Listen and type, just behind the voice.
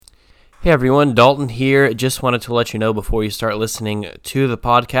Hey everyone, Dalton here. Just wanted to let you know before you start listening to the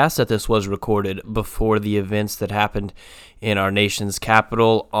podcast that this was recorded before the events that happened in our nation's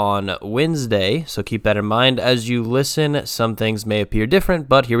capital on Wednesday. So keep that in mind as you listen. Some things may appear different,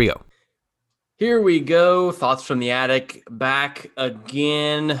 but here we go. Here we go. Thoughts from the attic. Back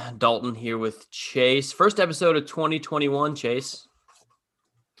again. Dalton here with Chase. First episode of 2021, Chase.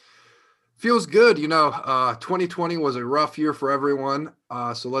 Feels good. 2020 was a rough year for everyone.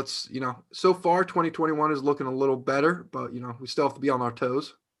 So let's, so far 2021 is looking a little better, but, we still have to be on our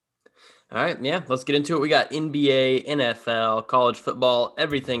toes. All right, yeah, let's get into it. We got NBA, NFL, college football,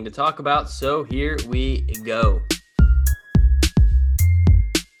 everything to talk about. So here we go.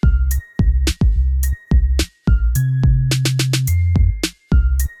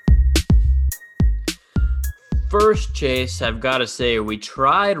 First, Chase, I've got to say, we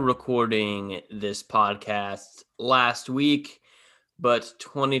tried recording this podcast last week, but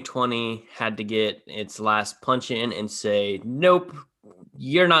 2020 had to get its last punch in and say, nope,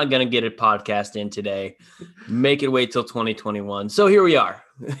 you're not going to get a podcast in today. Make it wait till 2021. So here we are.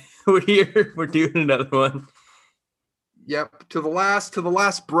 We're here. We're doing another one. Yep. To the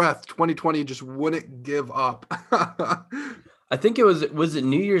last breath, 2020 just wouldn't give up. I think was it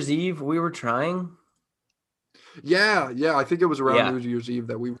New Year's Eve we were trying? Yeah. I think it was around New Year's Eve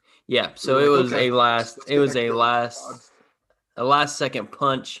that we. Yeah. So it was a last second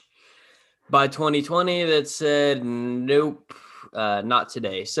punch by 2020 that said, nope, not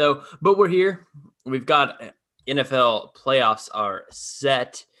today. So, but we're here. We've got NFL playoffs are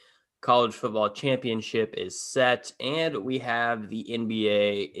set. College football championship is set. And we have the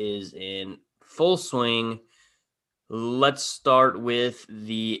NBA is in full swing. Let's start with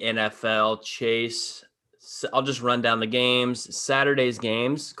the NFL. Chase, I'll just run down the games. Saturday's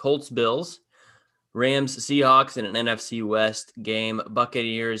games, Colts, Bills, Rams, Seahawks in an NFC West game,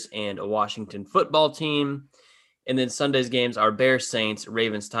 Buccaneers and a Washington football team. And then Sunday's games are Bears, Saints,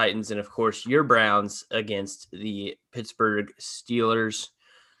 Ravens, Titans, and of course your Browns against the Pittsburgh Steelers.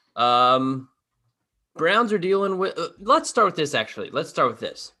 Browns are dealing with, let's start with this actually. Let's start with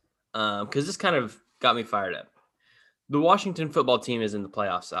this because this kind of got me fired up. The Washington football team is in the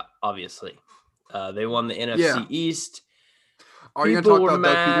playoffs, obviously. They won the NFC East. Are you going to talk about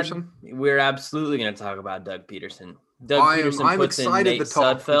Doug Peterson? We're absolutely going to talk about Doug Peterson. I'm puts excited in Nate to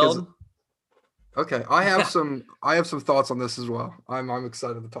talk Sudfeld. Okay, I have some thoughts on this as well. I'm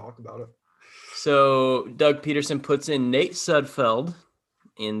excited to talk about it. So Doug Peterson puts in Nate Sudfeld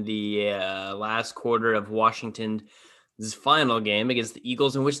in the last quarter of Washington's final game against the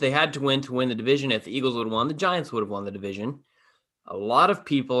Eagles, in which they had to win the division. If the Eagles would have won, the Giants would have won the division. A lot of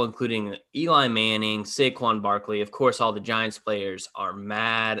people, including Eli Manning, Saquon Barkley, of course, all the Giants players are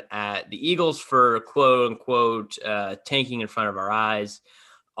mad at the Eagles for quote unquote tanking in front of our eyes,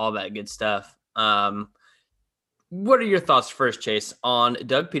 all that good stuff. What are your thoughts first, Chase, on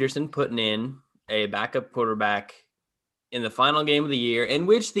Doug Peterson putting in a backup quarterback in the final game of the year in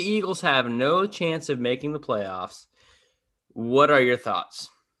which the Eagles have no chance of making the playoffs? What are your thoughts?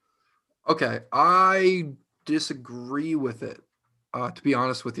 Okay, I disagree with it. To be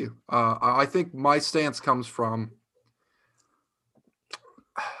honest with you, I think my stance comes from.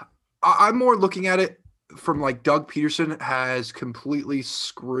 I'm more looking at it from like Doug Peterson has completely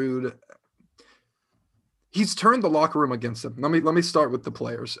screwed. He's turned the locker room against him. Let me start with the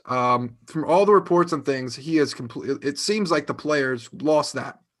players. From all the reports and things, he has completely. It seems like the players lost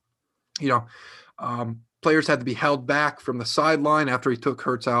that. Players had to be held back from the sideline after he took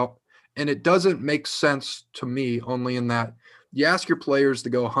Hurts out, and it doesn't make sense to me. Only in that. You ask your players to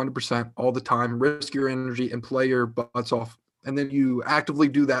go 100% all the time, risk your energy, and play your butts off. And then you actively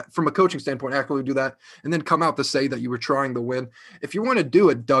do that from a coaching standpoint, actively do that, and then come out to say that you were trying to win. If you want to do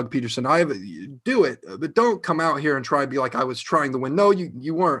it, Doug Peterson, do it, but don't come out here and try to be like I was trying to win. No,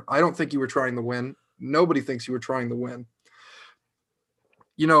 you weren't. I don't think you were trying to win. Nobody thinks you were trying to win.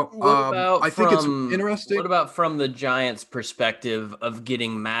 I think it's interesting. What about from the Giants' perspective of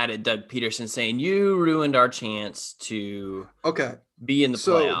getting mad at Doug Peterson saying you ruined our chance to be in the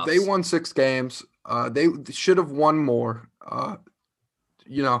playoffs? So they won 6 games. They should have won more.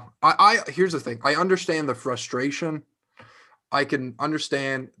 Here's the thing. I understand the frustration. I can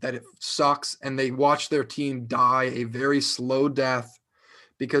understand that it sucks, and they watched their team die a very slow death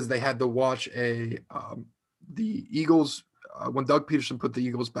because they had to watch the Eagles. When Doug Peterson put the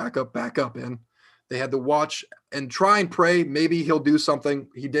Eagles back up in, they had to watch and try and pray. Maybe he'll do something.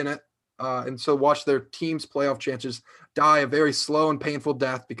 He didn't. And so watch their team's playoff chances die a very slow and painful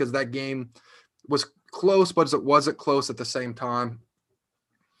death because that game was close, but it wasn't close at the same time.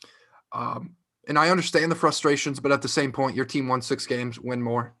 And I understand the frustrations, but at the same point, your team won 6 games, win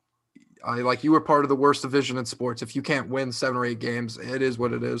more. like you were part of the worst division in sports. If you can't win 7 or 8 games, it is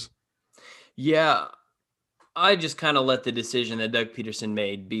what it is. Yeah, I just kind of let the decision that Doug Peterson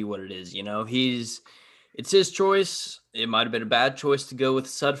made be what it is. It's his choice. It might have been a bad choice to go with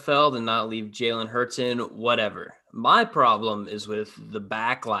Sudfeld and not leave Jalen Hurts in, whatever. My problem is with the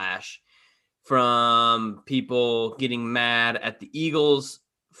backlash from people getting mad at the Eagles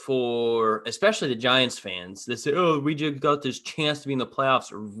for, especially the Giants fans. They say, oh, we just got this chance to be in the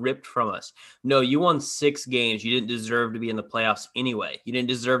playoffs ripped from us. No, you won 6 games. You didn't deserve to be in the playoffs anyway. You didn't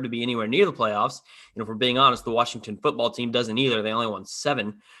deserve to be anywhere near the playoffs. And if we're being honest, the Washington football team doesn't either. They only won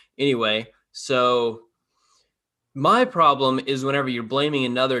 7 anyway. So my problem is whenever you're blaming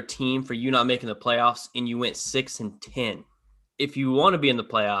another team for you not making the playoffs and you went 6-10. If you want to be in the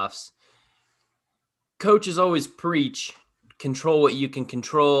playoffs, coaches always preach, control what you can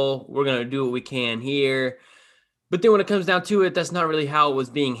control. We're going to do what we can here. But then when it comes down to it, that's not really how it was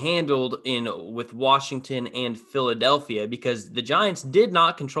being handled with Washington and Philadelphia, because the Giants did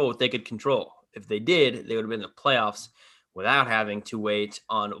not control what they could control. If they did, they would have been in the playoffs without having to wait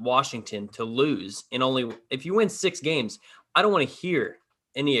on Washington to lose. And only if you win 6 games, I don't want to hear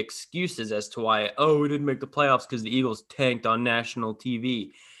any excuses as to why, we didn't make the playoffs because the Eagles tanked on national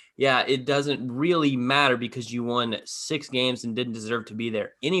TV. Yeah, it doesn't really matter because you won 6 games and didn't deserve to be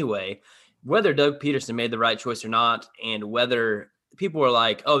there anyway. Whether Doug Peterson made the right choice or not, and whether people were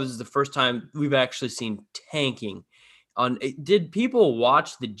like, this is the first time we've actually seen tanking. Did people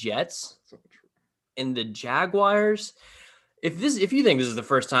watch the Jets and the Jaguars? If you think this is the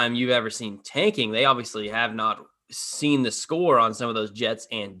first time you've ever seen tanking, they obviously have not seen the score on some of those Jets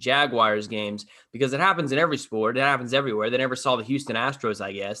and Jaguars games, because it happens in every sport. It happens everywhere. They never saw the Houston Astros,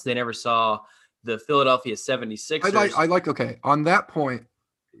 I guess. They never saw the Philadelphia 76ers. Okay, on that point,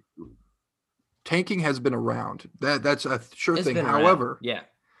 tanking has been around. That's a sure thing. However, yeah,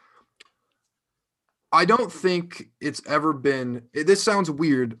 I don't think it's ever been, this sounds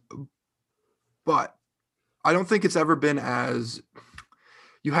weird, but I don't think it's ever been as,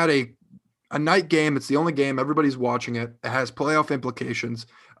 you had a night game. It's the only game. Everybody's watching it. It has playoff implications.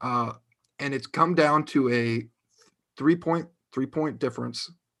 And it's come down to a three-point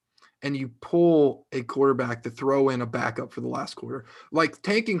difference. And you pull a quarterback to throw in a backup for the last quarter. Like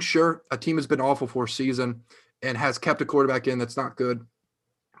tanking, sure, a team has been awful for a season and has kept a quarterback in that's not good.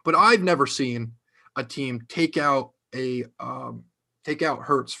 But I've never seen a team take out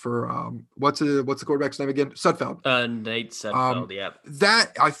Hurts for what's the quarterback's name again? Sudfeld. Nate Sudfeld, yeah.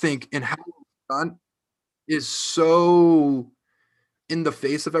 That, I think, in how it's done is so in the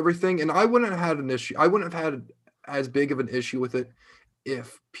face of everything. And I wouldn't have had an issue. I wouldn't have had as big of an issue with it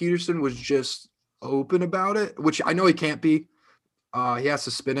if Peterson was just open about it, which I know he can't be. He has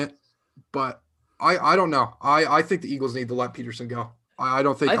to spin it. But I don't know. I think the Eagles need to let Peterson go. I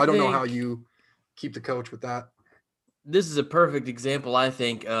don't know how you keep the coach with that. This is a perfect example, I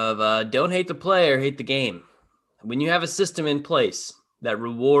think, of don't hate the player, hate the game. When you have a system in place that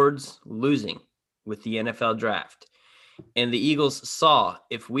rewards losing with the NFL draft, and the Eagles saw,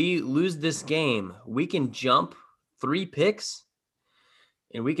 if we lose this game, we can jump 3 picks,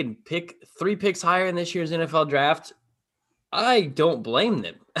 and we can pick 3 picks higher in this year's NFL draft, I don't blame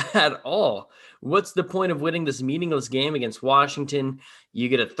them at all. What's the point of winning this meaningless game against Washington? You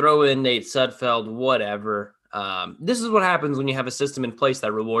get to throw in Nate Sudfeld, whatever. This is what happens when you have a system in place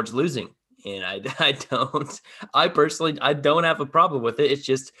that rewards losing. And I personally don't have a problem with it. It's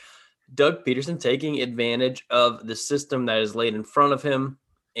just Doug Peterson taking advantage of the system that is laid in front of him.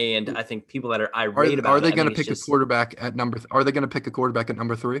 And I think people that are irate about it. Are they going to pick a quarterback at number? Are they going to pick a quarterback at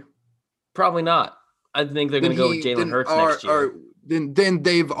number 3? Probably not. I think they're going to go with Jalen Hurts next year. Then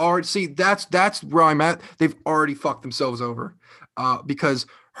they've already that's where I'm at. They've already fucked themselves over because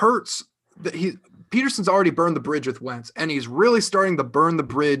Hurts, Peterson's already burned the bridge with Wentz, and he's really starting to burn the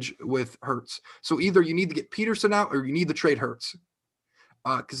bridge with Hurts. So either you need to get Peterson out or you need to trade Hurts,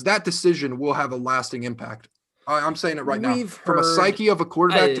 because that decision will have a lasting impact. I'm saying it right now. From a psyche of a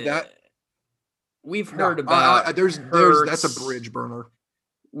quarterback to that, we've heard about that's a bridge burner.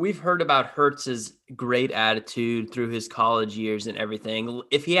 We've heard about Hurts's great attitude through his college years and everything.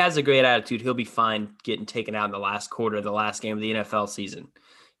 If he has a great attitude, he'll be fine getting taken out in the last quarter of the last game of the NFL season.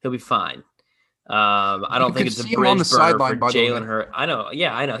 He'll be fine. I don't think it's a bridge burner for Jalen Hurts. I know.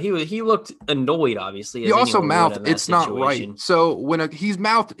 Yeah, I know. He looked annoyed, obviously. He also mouthed, "It's not right." So when he's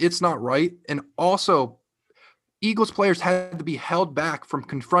mouthed, "It's not right," and also Eagles players had to be held back from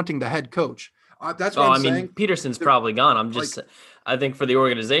confronting the head coach. That's what I'm saying. Peterson's probably gone. I'm just, I think for the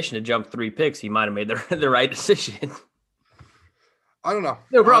organization to jump 3 picks, he might have made the right decision. I don't know.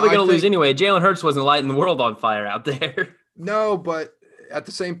 They're probably going to lose anyway. Jalen Hurts wasn't lighting the world on fire out there. No, but at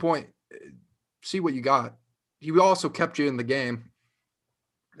the same point, see what you got. He also kept you in the game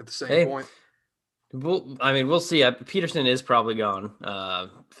at the same point. We'll see. Peterson is probably gone.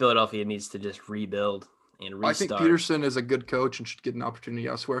 Philadelphia needs to just rebuild and restart. I think Peterson is a good coach and should get an opportunity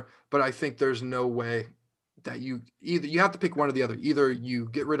elsewhere, but I think there's no way that you have to pick one or the other. Either you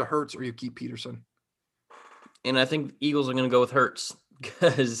get rid of Hurts or you keep Peterson. And I think the Eagles are going to go with Hurts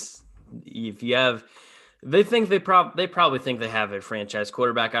because if you have, they probably think they have a franchise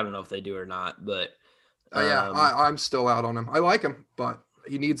quarterback. I don't know if they do or not, but I'm still out on him. I like him, but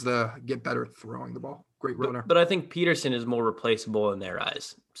he needs to get better at throwing the ball. Great runner. But I think Peterson is more replaceable in their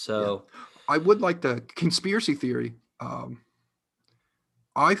eyes. So I would like the conspiracy theory.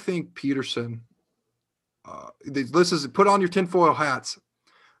 I think Peterson, this is put on your tinfoil hats.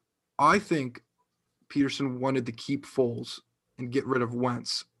 I think Peterson wanted to keep Foles and get rid of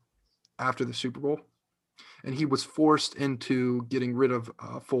Wentz after the Super Bowl. And he was forced into getting rid of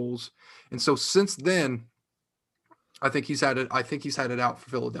Foles. And so since then, I think he's had it out for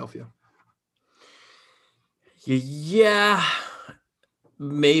Philadelphia. Yeah,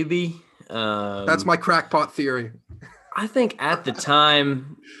 maybe. That's my crackpot theory. I think at the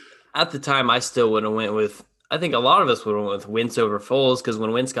time, I still would have went with. I think a lot of us would have went with Wentz over Foles because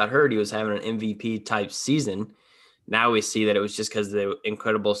when Wentz got hurt, he was having an MVP type season. Now we see that it was just because of the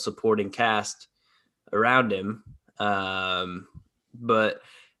incredible supporting cast around him. But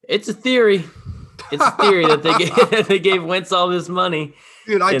it's a theory. It's a theory that they gave Wentz all this money.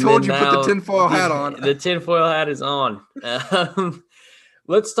 Dude, I told you put the tinfoil hat on. The tinfoil hat is on.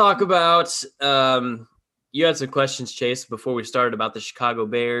 Let's talk about you had some questions, Chase, before we started about the Chicago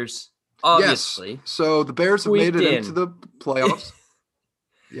Bears. Obviously. Yes. So the Bears have made it into the playoffs.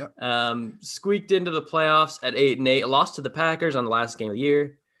 Yep. Squeaked into the playoffs at 8-8. Lost to the Packers on the last game of the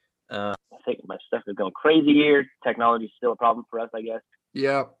year. I think my stuff is going crazy here. Technology is still a problem for us, I guess.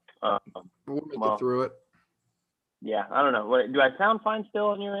 Yeah. We'll make it through it. Yeah, I don't know. Do I sound fine still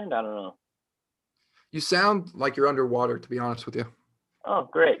on your end? I don't know. You sound like you're underwater, to be honest with you. Oh,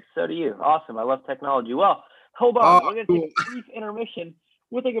 great. So do you. Awesome. I love technology. Well, hold on. We're going to take a brief intermission.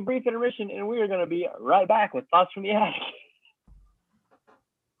 We'll take a brief intermission, and we are going to be right back with Thoughts from the Attic.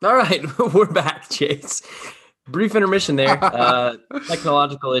 All right. We're back, Chase. Brief intermission there.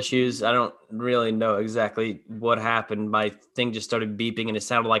 Technological issues. I don't really know exactly what happened. My thing just started beeping, and it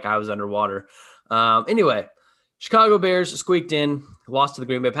sounded like I was underwater. Anyway, Chicago Bears squeaked in, lost to the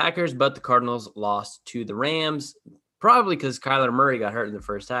Green Bay Packers, but the Cardinals lost to the Rams, probably because Kyler Murray got hurt in the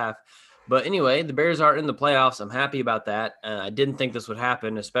first half. But anyway, the Bears are in the playoffs. I'm happy about that. I didn't think this would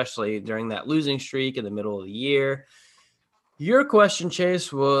happen, especially during that losing streak in the middle of the year. Your question,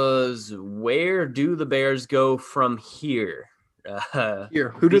 Chase, was where do the Bears go from here?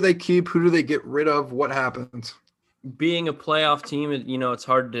 Who do they keep? Who do they get rid of? What happens? Being a playoff team, it's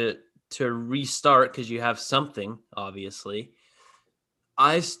hard to restart because you have something, obviously.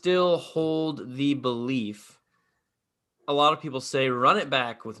 I still hold the belief. A lot of people say run it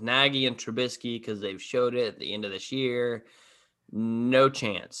back with Nagy and Trubisky because they've showed it at the end of this year. No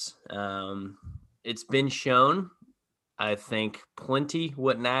chance. It's been shown. I think plenty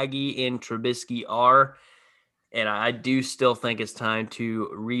what Nagy and Trubisky are. And I do still think it's time to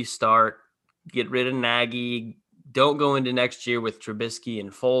restart, get rid of Nagy. Don't go into next year with Trubisky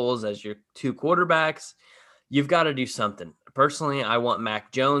and Foles as your two quarterbacks. You've got to do something. Personally, I want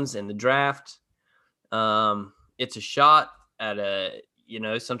Mac Jones in the draft. It's a shot at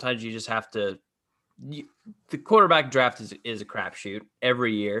sometimes you just have to. The quarterback draft is a crapshoot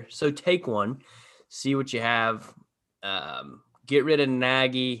every year. So take one, see what you have. Get rid of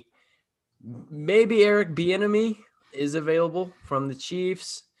Nagy. Maybe Eric Bieniemy is available from the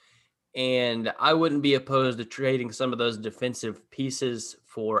Chiefs, and I wouldn't be opposed to trading some of those defensive pieces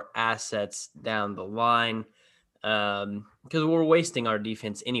for assets down the line because we're wasting our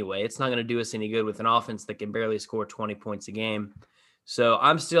defense anyway. It's not going to do us any good with an offense that can barely score 20 points a game. So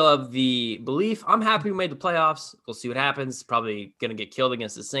I'm still of the belief. I'm happy we made the playoffs. We'll see what happens. Probably going to get killed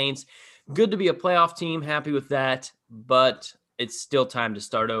against the Saints. Good to be a playoff team. Happy with that. But it's still time to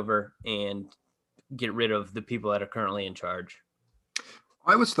start over and get rid of the people that are currently in charge.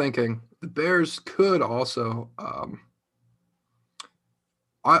 I was thinking the Bears could also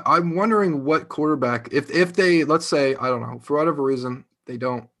I'm wondering what quarterback, if they, let's say, I don't know, for whatever reason, they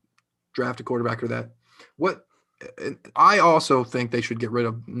don't draft a quarterback or that. I also think they should get rid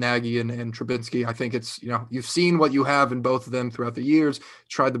of Nagy and Trubisky. I think it's, you've seen what you have in both of them throughout the years,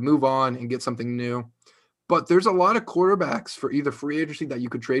 tried to move on and get something new. But there's a lot of quarterbacks for either free agency that you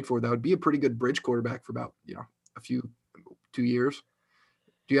could trade for that would be a pretty good bridge quarterback for about, 2 years.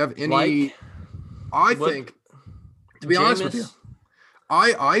 Do you have any? I think, to be honest with you,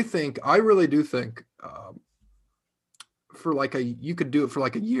 I really do think you could do it for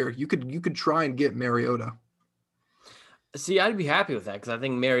like a year. You could try and get Mariota. See, I'd be happy with that because I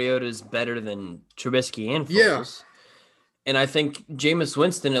think Mariota is better than Trubisky and Foles. Yeah. And I think Jameis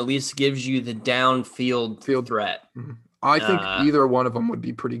Winston at least gives you the downfield threat. Mm-hmm. I think either one of them would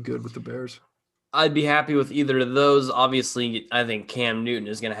be pretty good with the Bears. I'd be happy with either of those. Obviously, I think Cam Newton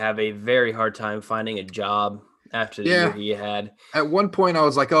is going to have a very hard time finding a job after the year he had. At one point, I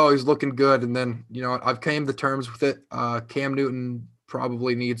was like, oh, he's looking good. And then, I've came to terms with it. Cam Newton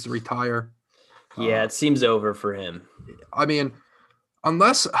probably needs to retire. Yeah, it seems over for him. I mean,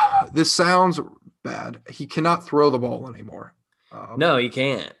 unless this sounds bad, he cannot throw the ball anymore. No, he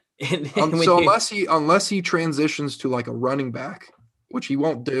can't. So unless he transitions to like a running back, which he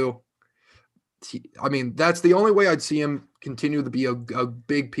won't do, that's the only way I'd see him continue to be a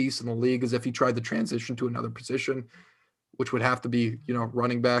big piece in the league is if he tried to transition to another position, which would have to be,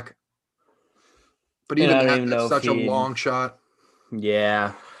 running back. But even that's such a long shot.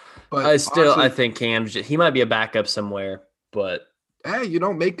 Yeah. But I think he might be a backup somewhere, but hey,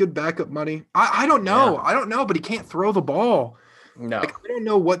 make good backup money. I don't know. Yeah. I don't know, but he can't throw the ball. No. I don't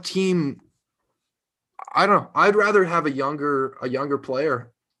know what team. I don't know. I'd rather have a younger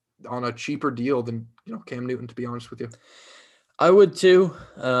player on a cheaper deal than Cam Newton, to be honest with you. I would too.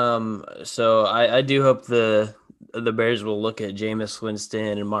 So I do hope the Bears will look at Jameis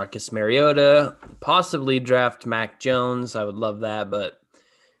Winston and Marcus Mariota, possibly draft Mac Jones. I would love that, but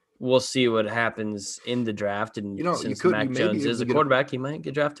we'll see what happens in the draft. And since Mac Jones is a quarterback, he might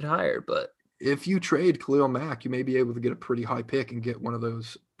get drafted higher. But if you trade Khalil Mack, you may be able to get a pretty high pick and get one of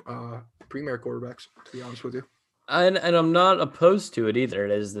those premier quarterbacks, to be honest with you. And I'm not opposed to it either.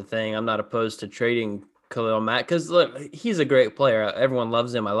 It is the thing. I'm not opposed to trading Khalil Mack because, look, he's a great player. Everyone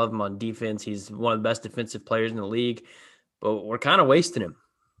loves him. I love him on defense. He's one of the best defensive players in the league. But we're kind of wasting him.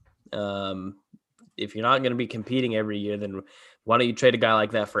 If you're not going to be competing every year, then why don't you trade a guy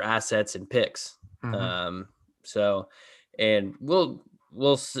like that for assets and picks? Mm-hmm. And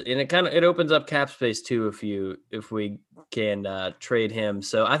we'll see, and it opens up cap space too if we can trade him.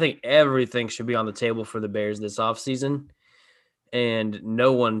 So I think everything should be on the table for the Bears this offseason, and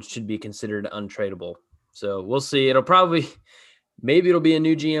no one should be considered untradeable. So we'll see. Maybe it'll be a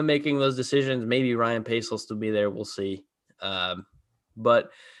new GM making those decisions. Maybe Ryan Pace will still be there. We'll see.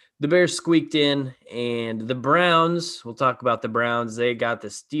 But the Bears squeaked in, and the Browns, we'll talk about the Browns. They got the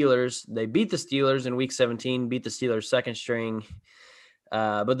Steelers. They beat the Steelers in Week 17, beat the Steelers second string.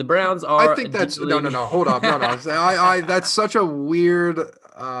 But the Browns are. I think that's no. Hold up, no. I that's such a weird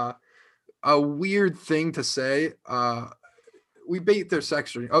thing to say. We beat their second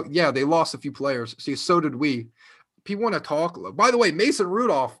string. Oh yeah, they lost a few players. See, so did we. People want to talk. By the way, Mason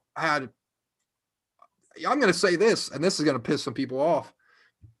Rudolph had. I'm going to say this, and this is going to piss some people off.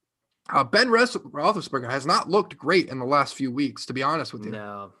 Ben Roethlisberger has not looked great in the last few weeks, to be honest with you.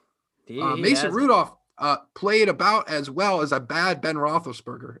 No, Mason Rudolph played about as well as a bad Ben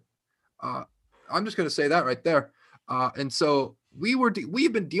Roethlisberger. I'm just going to say that right there. And so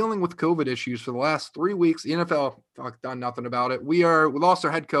we've been dealing with COVID issues for the last 3 weeks. The NFL done nothing about it. We lost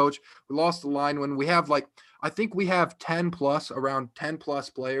our head coach. We lost the lineman. We have I think we have around 10 plus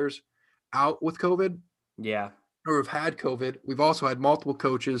players out with COVID. Yeah. Or have had COVID. We've also had multiple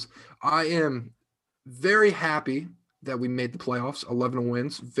coaches. I am very happy that we made the playoffs, 11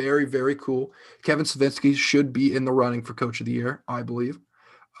 wins. Very, very cool. Kevin Stefanski should be in the running for Coach of the Year, I believe.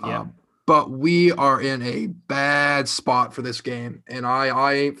 Yeah. But we are in a bad spot for this game, and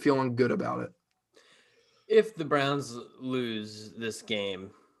I ain't feeling good about it. If the Browns lose this game,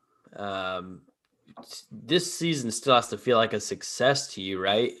 this season still has to feel like a success to you,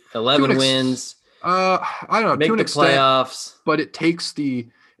 right? 11 wins. I don't know. Make to an the extent, playoffs, but it takes the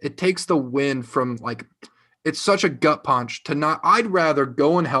win from it's such a gut punch to not. I'd rather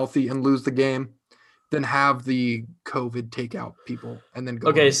go in healthy and lose the game than have the COVID take out people and then go.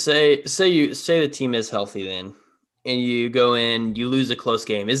 Okay, on. say the team is healthy then, and you go in, you lose a close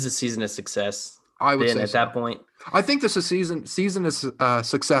game. Is the season a success? I would say at that point. I think this is season is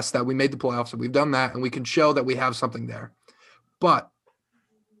success that we made the playoffs and we've done that and we can show that we have something there, but.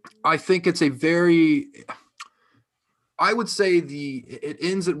 I think it's I would say it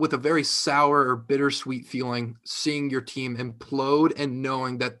ends it with a very sour or bittersweet feeling seeing your team implode and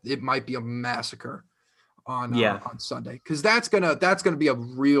knowing that it might be a massacre on Sunday. Cause that's going to be a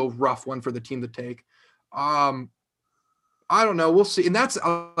real rough one for the team to take. I don't know. We'll see. And that's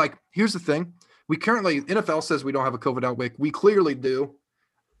here's the thing. We currently, NFL says we don't have a COVID outbreak. We clearly do.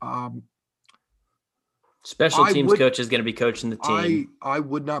 Special teams coach is going to be coaching the team. I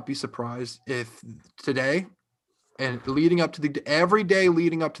would not be surprised if today and every day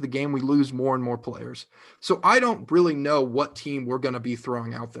leading up to the game, we lose more and more players. So I don't really know what team we're going to be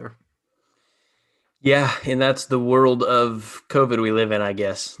throwing out there. Yeah, and that's the world of COVID we live in, I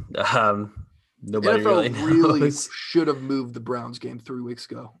guess. Nobody NFL really knows. should have moved the Browns game 3 weeks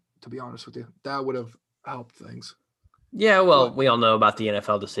ago, to be honest with you. That would have helped things. Yeah, well, we all know about the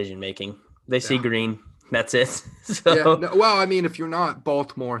NFL decision making. They see green. That's it. So, yeah. No, well, I mean, if you're not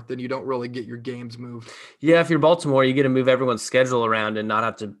Baltimore, then you don't really get your games moved. Yeah, if you're Baltimore, you get to move everyone's schedule around and not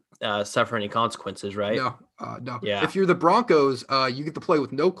have to suffer any consequences, right? No. Yeah. If you're the Broncos, you get to play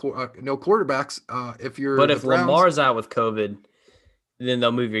with no quarterbacks. If Browns, Lamar's out with COVID, then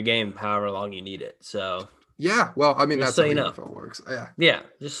they'll move your game however long you need it. So yeah, well, I mean that's how the NFL works. Yeah.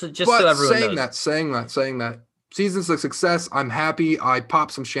 Just so everyone knows. Saying that. Season's a success. I'm happy. I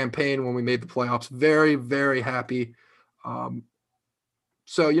popped some champagne when we made the playoffs. Very, very happy.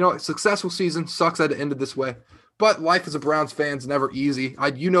 So, successful season. Sucks that it ended this way. But life as a Browns fan is never easy.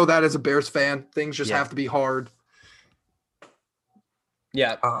 You know that as a Bears fan. Things just have to be hard.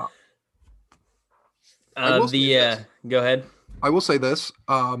 Yeah. Go ahead. I will say this.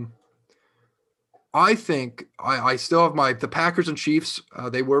 I think I still have the Packers and Chiefs.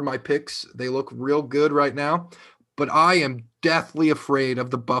 They were my picks. They look real good right now, but I am deathly afraid of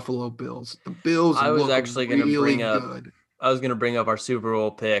the Buffalo Bills. The Bills. I was actually going to bring up. Good. I was going to bring up our Super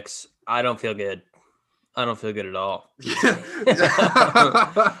Bowl picks. I don't feel good. I don't feel good at all.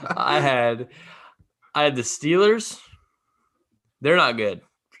 I had the Steelers. They're not good.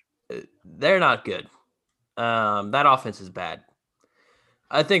 That offense is bad.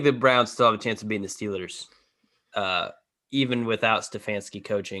 I think the Browns still have a chance of beating the Steelers, even without Stefanski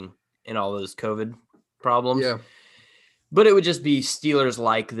coaching and all those COVID problems. Yeah. But it would just be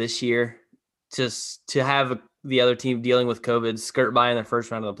Steelers-like this year to have the other team dealing with COVID, skirt by in their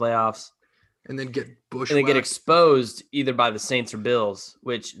first round of the playoffs. And then get bushwhacked. And then get exposed either by the Saints or Bills,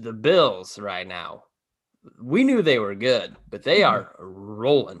 which the Bills right now, we knew they were good, but they are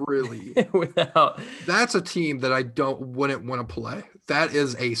rolling. Really? That's a team that wouldn't want to play. That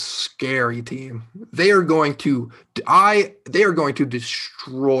is a scary team. They are going to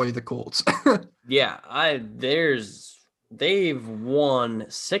destroy the Colts. Yeah, they've won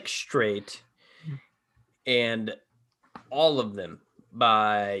 6 straight, and all of them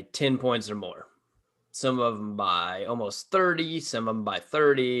by 10 points or more. Some of them by almost 30, some of them by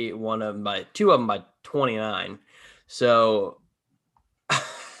 30, two of them by 29. So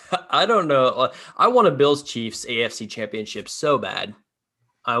I don't know. I want a Bills Chiefs AFC championship so bad.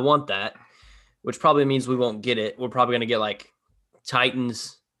 I want that, which probably means we won't get it. We're probably going to get like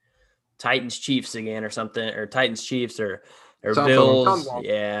Titans Chiefs again or something, or Titans Chiefs or Bills.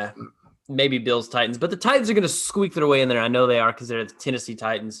 Yeah, maybe Bills Titans, but the Titans are going to squeak their way in there. I know they are because they're the Tennessee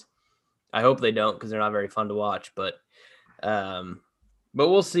Titans. I hope they don't because they're not very fun to watch, but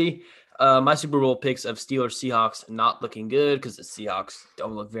we'll see. My Super Bowl picks of Steelers Seahawks not looking good because the Seahawks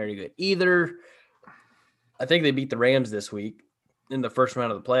don't look very good either. I think they beat the Rams this week in the first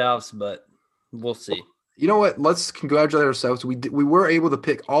round of the playoffs, but we'll see. You know what? Let's congratulate ourselves. We were able to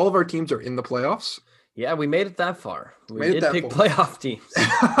pick all of our teams are in the playoffs. Yeah, we made it that far. We did pick playoff teams.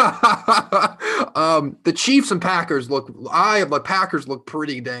 The Chiefs and Packers the Packers look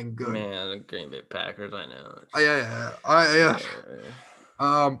pretty dang good. Man, the Green Bay Packers, I know. Yeah.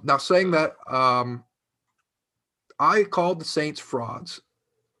 Now saying that, I called the Saints frauds.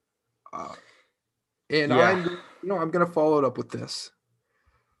 And I'm going to follow it up with this.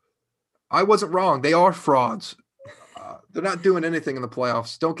 I wasn't wrong. They are frauds. They're not doing anything in the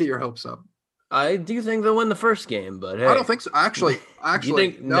playoffs. Don't get your hopes up. I do think they'll win the first game, but hey. I don't think so. Actually,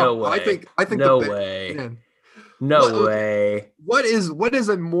 no way. I think no way. No way. What is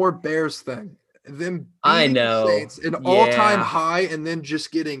a more Bears thing than beating the Saints an all-time high and then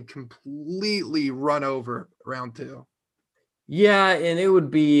just getting completely run over round 2? Yeah, and it would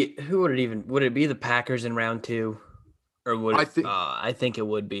be would it be the Packers in round 2? Or would I think it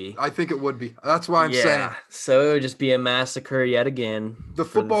would be. I think it would be. That's why I'm saying. So it would just be a massacre yet again. The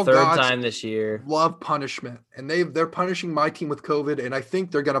football third gods time this year love punishment, and they're punishing my team with COVID, and I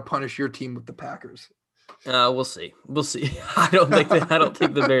think they're gonna punish your team with the Packers. We'll see. I don't think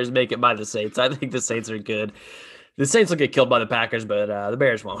the Bears make it by the Saints. I think the Saints are good. The Saints will get killed by the Packers, but the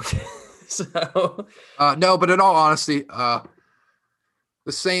Bears won't. So no, but in all honesty, the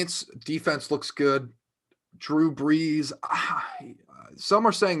Saints defense looks good. Drew Brees, some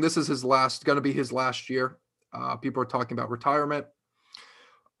are saying this is going to be his last year. People are talking about retirement.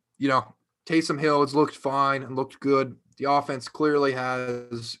 Taysom Hill has looked fine and looked good. The offense clearly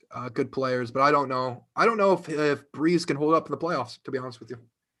has good players, but I don't know. I don't know if Brees can hold up in the playoffs, to be honest with you.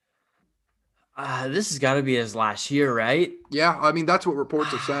 This has got to be his last year, right? Yeah, I mean that's what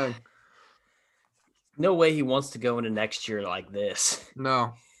reports are saying. No way he wants to go into next year like this.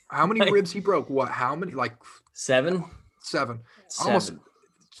 No. How many ribs he broke? What? How many? Like 7? 7. 7. Almost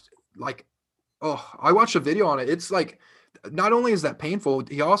like, oh, I watched a video on it. It's like, not only is that painful,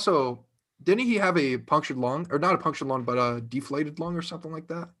 he also didn't he have a punctured lung, or not a punctured lung, but a deflated lung or something like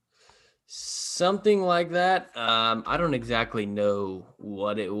that? Something like that. I don't exactly know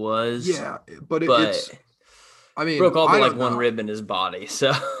what it was. Yeah, but but it's. I mean, broke all I but like don't one know. rib in his body.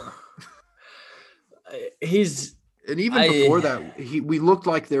 So he's And even before that, we looked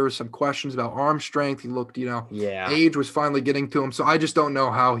like there was some questions about arm strength. He looked, yeah. age was finally getting to him. So I just don't know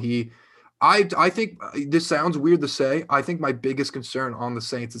how he. I think this sounds weird to say. I think my biggest concern on the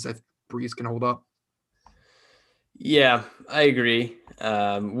Saints is if Breeze can hold up. Yeah, I agree.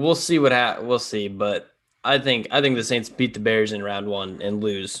 We'll see we'll see, but I think the Saints beat the Bears in round 1 and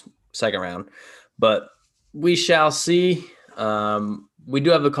lose second round. But we shall see. We do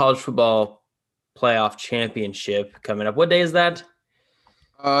have the college football playoff championship coming up. What day is that?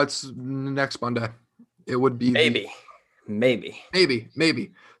 It's next Monday. It would be Maybe.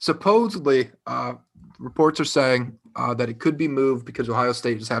 Supposedly, reports are saying that it could be moved because Ohio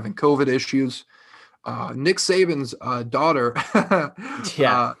State is having COVID issues. Nick Saban's daughter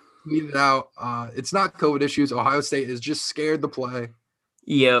tweeted out, it's not COVID issues. Ohio State is just scared to play.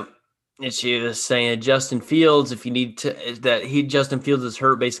 Yep. And she was saying Justin Fields, if you need to, Justin Fields is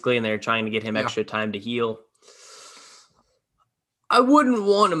hurt basically, and they're trying to get him extra time to heal. I wouldn't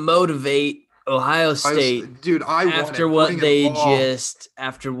want to motivate Ohio State, dude. after what they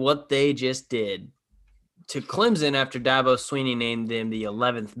just did to Clemson after Dabo Swinney named them the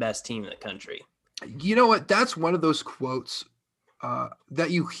 11th best team in the country. You know what? That's one of those quotes that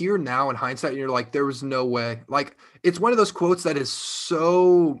you hear now in hindsight, and you're like, there was no way. Like, it's one of those quotes that is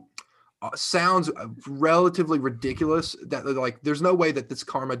so sounds relatively ridiculous that like, there's no way that this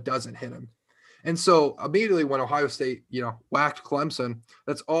karma doesn't hit him. And so immediately when Ohio State, whacked Clemson,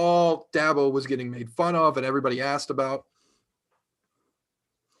 that's all Dabo was getting made fun of and everybody asked about.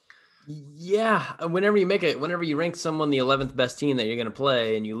 Yeah, whenever you rank someone the 11th best team that you're going to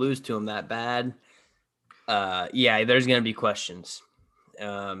play and you lose to them that bad, there's going to be questions.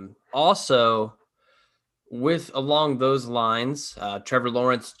 Also, along those lines, Trevor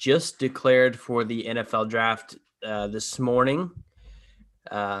Lawrence just declared for the NFL draft this morning.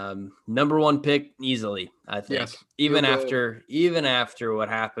 Number 1 pick easily, I think. Yes, even after what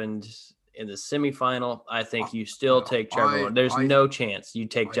happened in the semifinal, I think you still take Trevor Lawrence. There's no chance you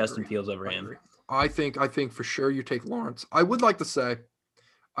take Justin Fields over him. I think for sure you take Lawrence. I would like to say,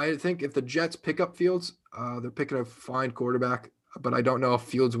 I think if the Jets pick up Fields, they're picking a fine quarterback, but I don't know if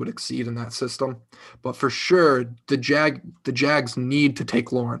Fields would exceed in that system. But for sure, the Jags need to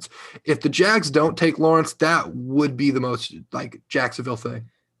take Lawrence. If the Jags don't take Lawrence, that would be the most like Jacksonville thing.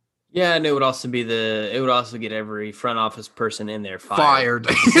 Yeah, and it would also get every front office person in there fired.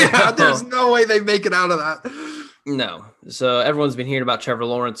 Yeah, there's no way they make it out of that. No. So everyone's been hearing about Trevor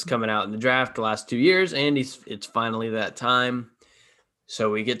Lawrence coming out in the draft the last 2 years, and it's finally that time. So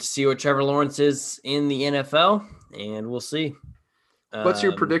we get to see what Trevor Lawrence is in the NFL, and we'll see. What's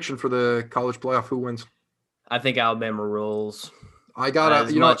your prediction for the college playoff? Who wins? I think Alabama rolls.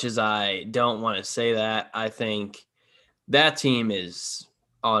 As much as I don't want to say that, I think that team is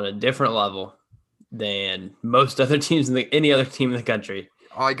on a different level than most other teams any other team in the country.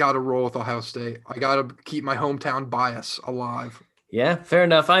 I got to roll with Ohio State. I got to keep my hometown bias alive. Yeah, fair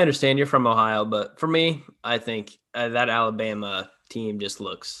enough. I understand you're from Ohio, but for me, I think that Alabama team just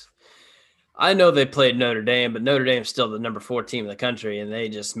looks. I know they played Notre Dame, but Notre Dame's still the number 4 team in the country, and they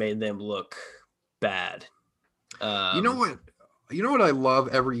just made them look bad. You know what I love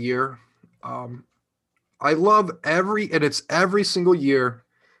every year? I love it's every single year,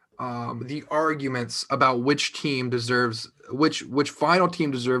 the arguments about which team deserves which final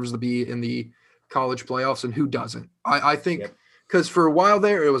team deserves to be in the college playoffs and who doesn't. I think because for a while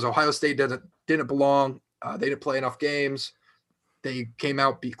there, it was Ohio State didn't belong. They didn't play enough games. They came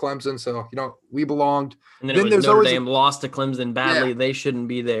out, beat Clemson, so we belonged. And then it was Notre Dame lost to Clemson badly. Yeah, they shouldn't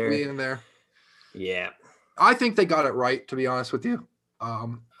be there. Being there. Yeah. I think they got it right, to be honest with you.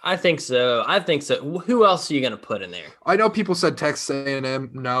 I think so. Who else are you going to put in there? I know people said Texas A&M.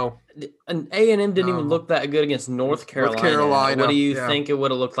 No. And A&M didn't even look that good against North Carolina. What do you think it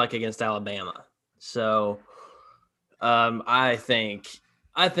would have looked like against Alabama? So I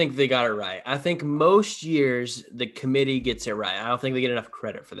think they got it right. I think most years the committee gets it right. I don't think they get enough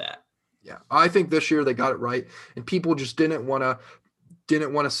credit for that. Yeah, I think this year they got it right, and people just didn't want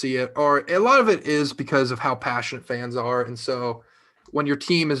to see it. Or a lot of it is because of how passionate fans are, and so when your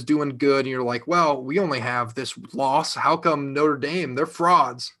team is doing good and you're like, well, we only have this loss. How come Notre Dame? They're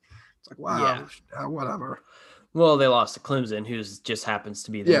frauds. It's like, wow, whatever. Well, they lost to Clemson, who just happens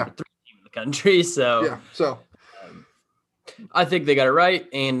to be the number 3 team in the country. So I think they got it right.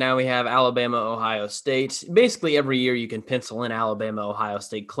 And now we have Alabama, Ohio State. Basically, every year you can pencil in Alabama, Ohio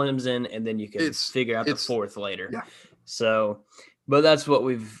State, Clemson, and then you can figure out the 4th later. Yeah. So, but that's what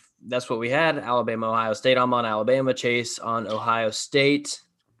we had. Alabama, Ohio State. I'm on Alabama. Chase on Ohio State.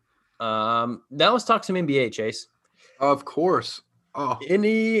 Now let's talk some NBA, Chase. Of course. Oh,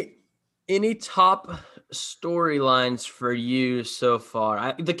 any top storylines for you so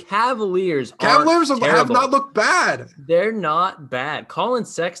far? The Cavaliers have not looked bad. They're not bad. Colin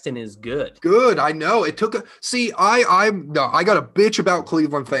Sexton is good. Good. I know. It took I got to bitch about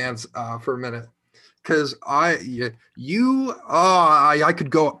Cleveland fans for a minute. Because I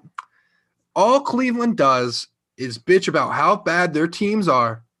could go. All Cleveland does is bitch about how bad their teams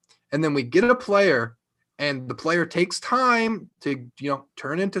are, and then we get a player, and the player takes time to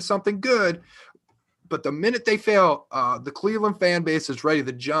turn into something good. But the minute they fail, the Cleveland fan base is ready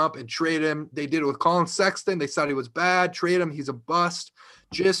to jump and trade him. They did it with Colin Sexton. They said he was bad. Trade him. He's a bust.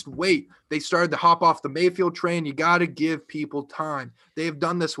 Just wait. They started to hop off the Mayfield train. You got to give people time. They have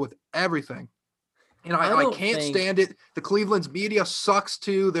done this with everything. And I can't stand it. The Cleveland's media sucks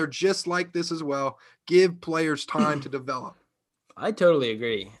too. They're just like this as well. Give players time to develop. I totally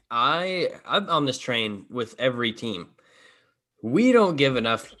agree. I'm on this train with every team. We don't give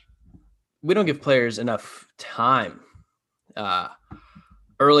players enough time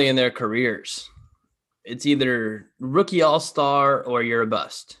early in their careers. It's either rookie all-star or you're a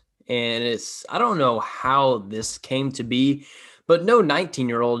bust. And I don't know how this came to be. But no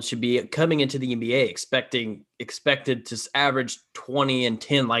 19-year-old should be coming into the NBA expected to average 20 and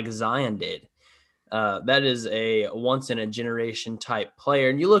 10 like Zion did. That is a once-in-a-generation type player.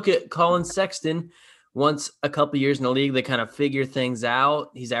 And you look at Colin Sexton, once a couple years in the league, they kind of figure things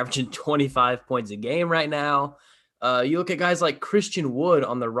out. He's averaging 25 points a game right now. You look at guys like Christian Wood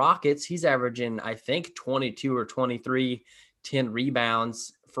on the Rockets. He's averaging, I think, 22 or 23, 10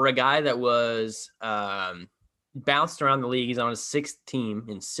 rebounds. For a guy that was bounced around the league. He's on his 6th team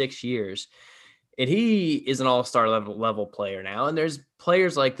in 6 years. And he is an all-star level player now. And there's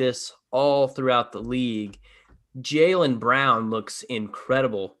players like this all throughout the league. Jaylen Brown looks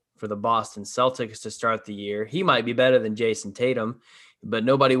incredible for the Boston Celtics to start the year. He might be better than Jason Tatum, but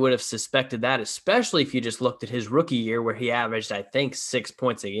nobody would have suspected that, especially if you just looked at his rookie year where he averaged, I think, 6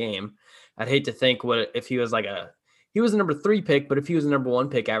 points a game. I'd hate to think if he was he was the number 3 pick, but if he was the number 1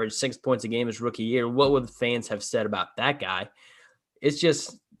 pick, averaged 6 points a game his rookie year, what would the fans have said about that guy? It's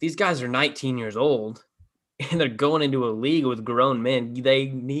just, these guys are 19 years old and they're going into a league with grown men. They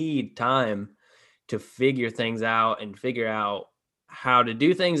need time to figure things out and figure out how to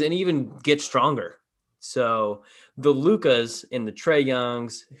do things and even get stronger. So the Lucas and the Trae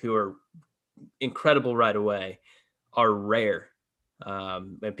Youngs, who are incredible right away, are rare.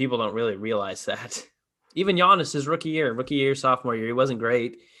 And people don't really realize that. Even Giannis, his rookie year, sophomore year, he wasn't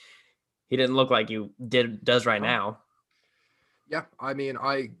great. He didn't look like he does right now. Yeah, I mean,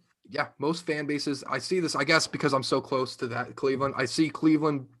 most fan bases, I see this, I guess, because I'm so close to that Cleveland. I see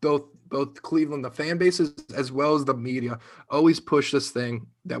Cleveland, both Cleveland, the fan bases, as well as the media, always push this thing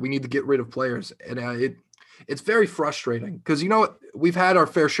that we need to get rid of players. And it's very frustrating because, we've had our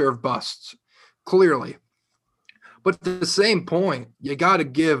fair share of busts, clearly. But at the same point, you got to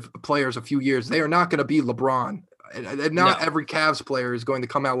give players a few years. They are not going to be LeBron. And not every Cavs player is going to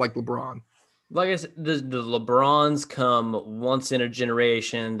come out like LeBron. Like I said, the LeBrons come once in a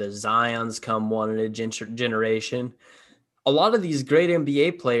generation. The Zions come one in a generation. A lot of these great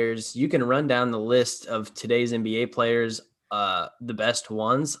NBA players, you can run down the list of today's NBA players, the best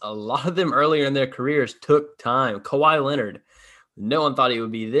ones. A lot of them earlier in their careers took time. Kawhi Leonard. No one thought he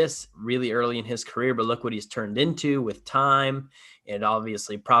would be this really early in his career, but look what he's turned into with time and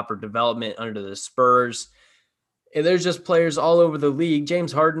obviously proper development under the Spurs. And there's just players all over the league.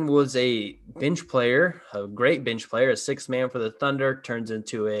 James Harden was a bench player, a great bench player, a 6th man for the Thunder, turns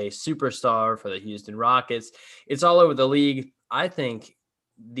into a superstar for the Houston Rockets. It's all over the league. I think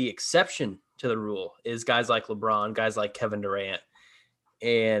the exception to the rule is guys like LeBron, guys like Kevin Durant,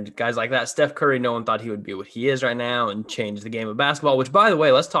 and guys like that. Steph Curry, no one thought he would be what he is right now and change the game of basketball, which, by the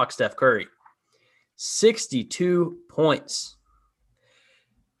way, let's talk Steph Curry. 62 points.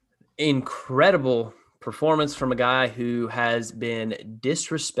 Incredible performance from a guy who has been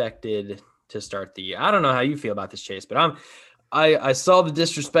disrespected to start the year. I don't know how you feel about this, Chase, but I saw the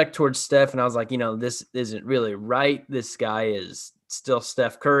disrespect towards Steph, and I was like, this isn't really right. This guy is still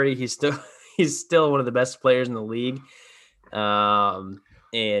Steph Curry. He's still one of the best players in the league. But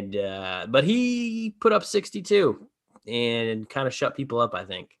he put up 62 and kind of shut people up, I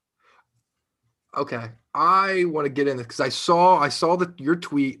think. Okay, I want to get in this because I saw your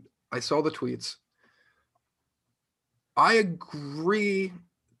tweet. I saw the tweets. I agree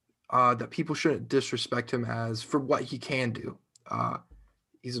that people shouldn't disrespect him as for what he can do.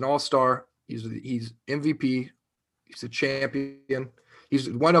 He's an all-star. He's MVP. He's a champion. He's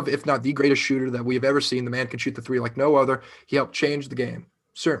one of, if not the greatest shooter that we have ever seen. The man can shoot the three like no other. He helped change the game,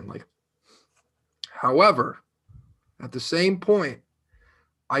 certainly. However, at the same point,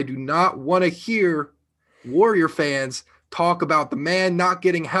 I do not want to hear Warrior fans talk about the man not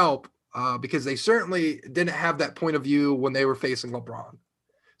getting help because they certainly didn't have that point of view when they were facing LeBron.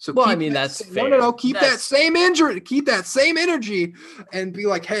 So that's fair. No. Keep that same energy, and be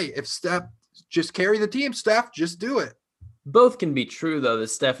like, hey, if Steph just carry the team, Steph, just do it. Both can be true, though, that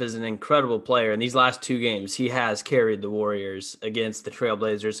Steph is an incredible player. In these last 2 games, he has carried the Warriors against the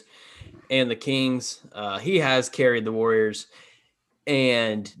Trailblazers and the Kings. He has carried the Warriors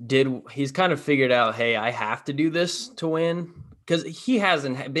and he's kind of figured out, hey, I have to do this to win, because he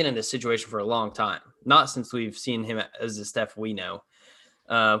hasn't been in this situation for a long time. Not since we've seen him as the Steph we know,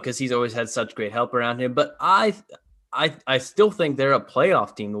 because he's always had such great help around him. But I still think they're a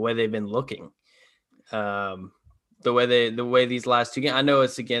playoff team the way they've been looking. The way these last 2 games, I know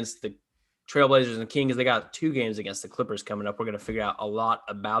it's against the Trailblazers and Kings. They got 2 games against the Clippers coming up. We're going to figure out a lot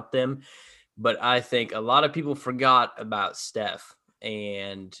about them, but I think a lot of people forgot about Steph,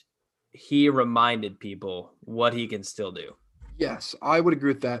 and he reminded people what he can still do. Yes, I would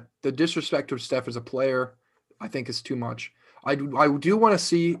agree with that. The disrespect to Steph as a player, I think, is too much. I do want to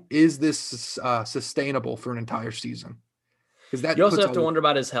see, is this sustainable for an entire season? Because that you also have to wonder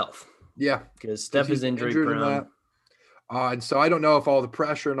about his health. Yeah, because Steph is injury prone. And so I don't know if all the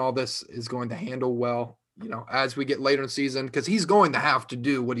pressure and all this is going to handle well, as we get later in the season, because he's going to have to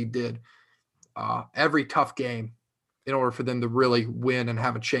do what he did every tough game in order for them to really win and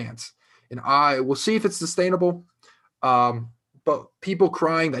have a chance. And I will see if it's sustainable. But people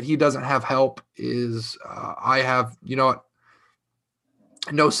crying that he doesn't have help is, I have,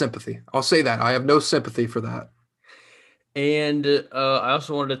 no sympathy. I'll say that. I have no sympathy for that. And I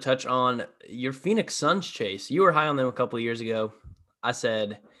also wanted to touch on your Phoenix Suns, Chase. You were high on them a couple of years ago. I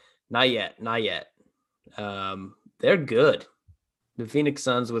said, not yet. They're good. The Phoenix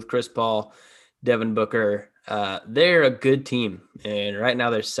Suns with Chris Paul, Devin Booker, they're a good team. And right now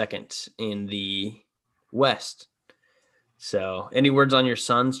they're second in the West. So any words on your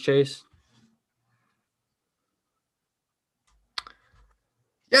Suns, Chase?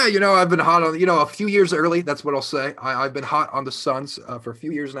 Yeah, I've been hot on, a few years early. That's what I'll say. I've been hot on the Suns for a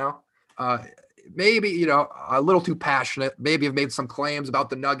few years now. Maybe, a little too passionate. Maybe I've made some claims about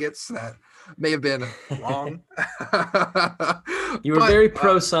the Nuggets that may have been wrong. You were very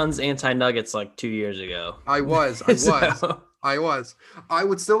pro Suns, anti Nuggets like 2 years ago. I was. I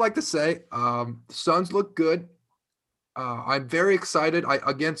would still like to say the Suns look good. I'm very excited.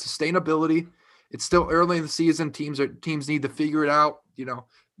 Again, sustainability. It's still early in the season. Teams need to figure it out.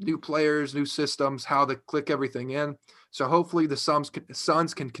 New players, new systems, how to click everything in. So hopefully the Suns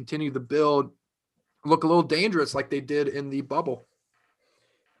can continue to build, look a little dangerous like they did in the bubble.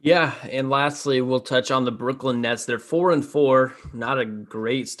 Yeah, and lastly, we'll touch on the Brooklyn Nets. They're 4-4, not a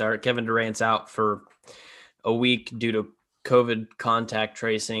great start. Kevin Durant's out for a week due to COVID contact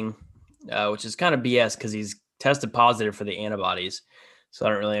tracing, which is kind of BS because he's tested positive for the antibodies. So I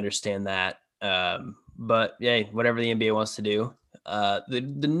don't really understand that. But yeah, whatever the NBA wants to do.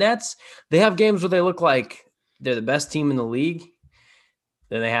 The Nets, they have games where they look like they're the best team in the league.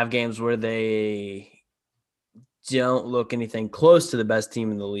 Then they have games where they don't look anything close to the best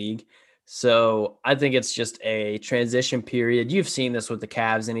team in the league. So I think it's just a transition period. You've seen this with the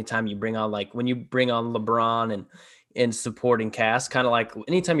Cavs. Anytime you bring on, like when you bring on LeBron and supporting cast, kind of like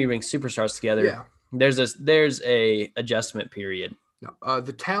anytime you bring superstars together, there's a adjustment period.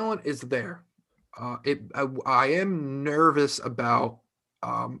 The talent is there. I am nervous about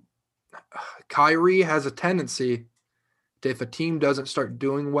Kyrie has a tendency to, if a team doesn't start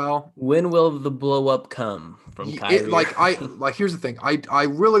doing well. When will the blow up come from Kyrie? Here's the thing. I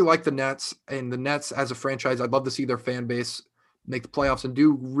really like the Nets, and the Nets as a franchise, I'd love to see their fan base make the playoffs and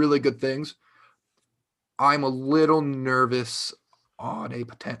do really good things. I'm a little nervous on a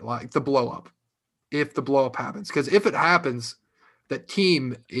potential, like the blow up. If the blow up happens, because if it happens, that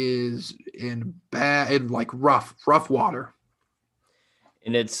team is in rough water.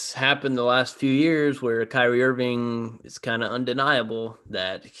 And it's happened the last few years where Kyrie Irving is kind of undeniable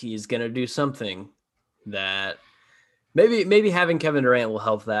that he's going to do something that Maybe having Kevin Durant will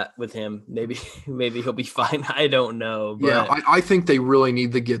help that with him. Maybe he'll be fine. I don't know. But Yeah, I think they really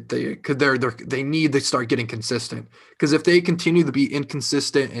need to get because they need to start getting consistent. Because if they continue to be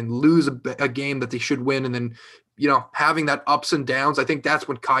inconsistent and lose a game that they should win, and then having that ups and downs, I think that's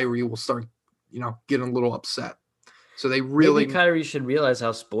when Kyrie will start getting a little upset. So they really maybe Kyrie should realize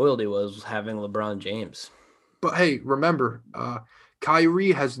how spoiled he was having LeBron James. But hey, remember,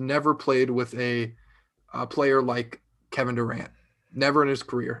 Kyrie has never played with a player like Kevin Durant. Never in his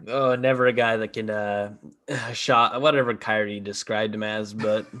career. Oh, never a guy that can shot whatever Kyrie described him as,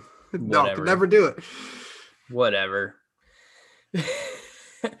 but no, could never do it. Whatever.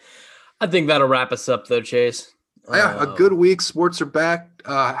 I think that'll wrap us up though, Chase. Yeah, a good week. Sports are back.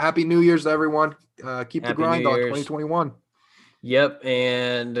 Happy New Year's to everyone. Keep the grind on 2021. Yep,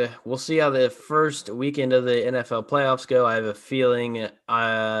 and we'll see how the first weekend of the NFL playoffs go. I have a feeling,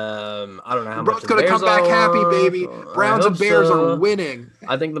 I don't know how much the going to come back happy, baby. Browns and Bears are winning.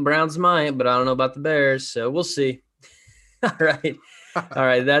 I think the Browns might, but I don't know about the Bears, so we'll see. All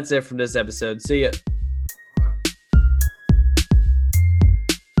right, that's it from this episode. See ya.